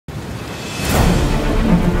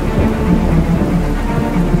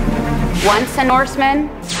Once a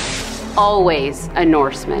Norseman, always a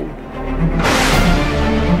Norseman.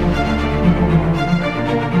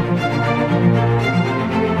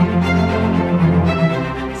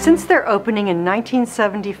 Since their opening in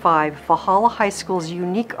 1975, Valhalla High School's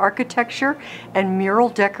unique architecture and mural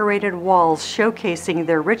decorated walls showcasing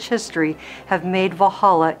their rich history have made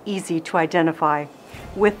Valhalla easy to identify.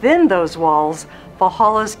 Within those walls,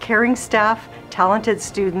 Valhalla's caring staff, talented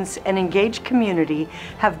students, and engaged community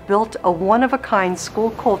have built a one-of-a-kind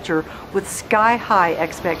school culture with sky-high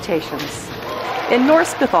expectations. In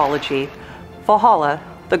Norse mythology, Valhalla,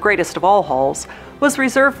 the greatest of all halls, was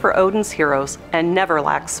reserved for Odin's heroes and never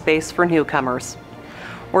lacked space for newcomers.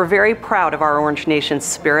 We're very proud of our Orange Nation's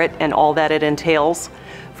spirit and all that it entails,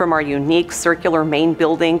 from our unique circular main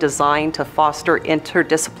building designed to foster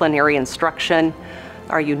interdisciplinary instruction,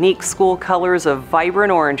 our unique school colors of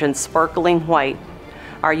vibrant orange and sparkling white,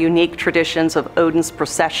 our unique traditions of Odin's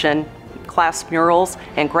Procession, class murals,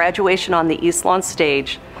 and graduation on the East Lawn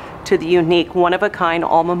stage, to the unique one-of-a-kind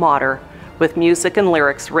alma mater with music and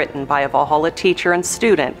lyrics written by a Valhalla teacher and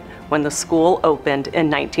student when the school opened in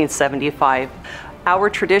 1975. Our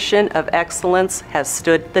tradition of excellence has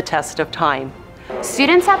stood the test of time.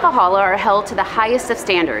 Students at Valhalla are held to the highest of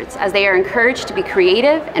standards as they are encouraged to be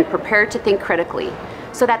creative and prepared to think critically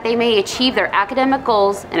so that they may achieve their academic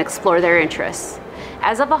goals and explore their interests.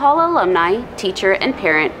 As a Valhalla alumni, teacher, and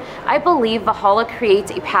parent, I believe Valhalla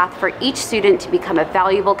creates a path for each student to become a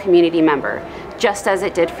valuable community member, just as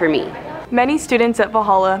it did for me. Many students at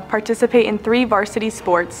Valhalla participate in 3 varsity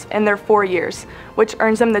sports in their 4 years, which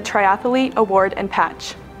earns them the Triathlete Award and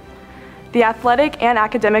Patch. The athletic and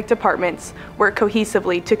academic departments work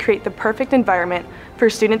cohesively to create the perfect environment for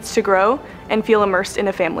students to grow and feel immersed in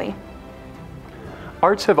a family.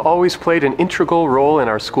 Arts have always played an integral role in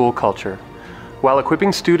our school culture. While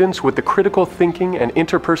equipping students with the critical thinking and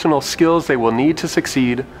interpersonal skills they will need to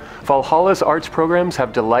succeed, Valhalla's arts programs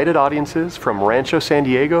have delighted audiences from Rancho San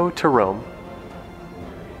Diego to Rome.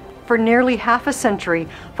 For nearly half a century,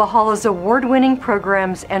 Valhalla's award-winning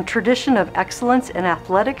programs and tradition of excellence in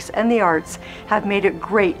athletics and the arts have made it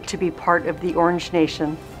great to be part of the Orange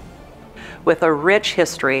Nation. With a rich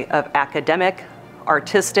history of academic,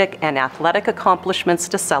 artistic, and athletic accomplishments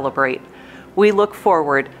to celebrate, we look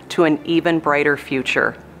forward to an even brighter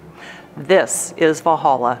future. This is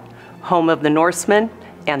Valhalla, home of the Norsemen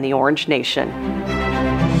and the Orange Nation.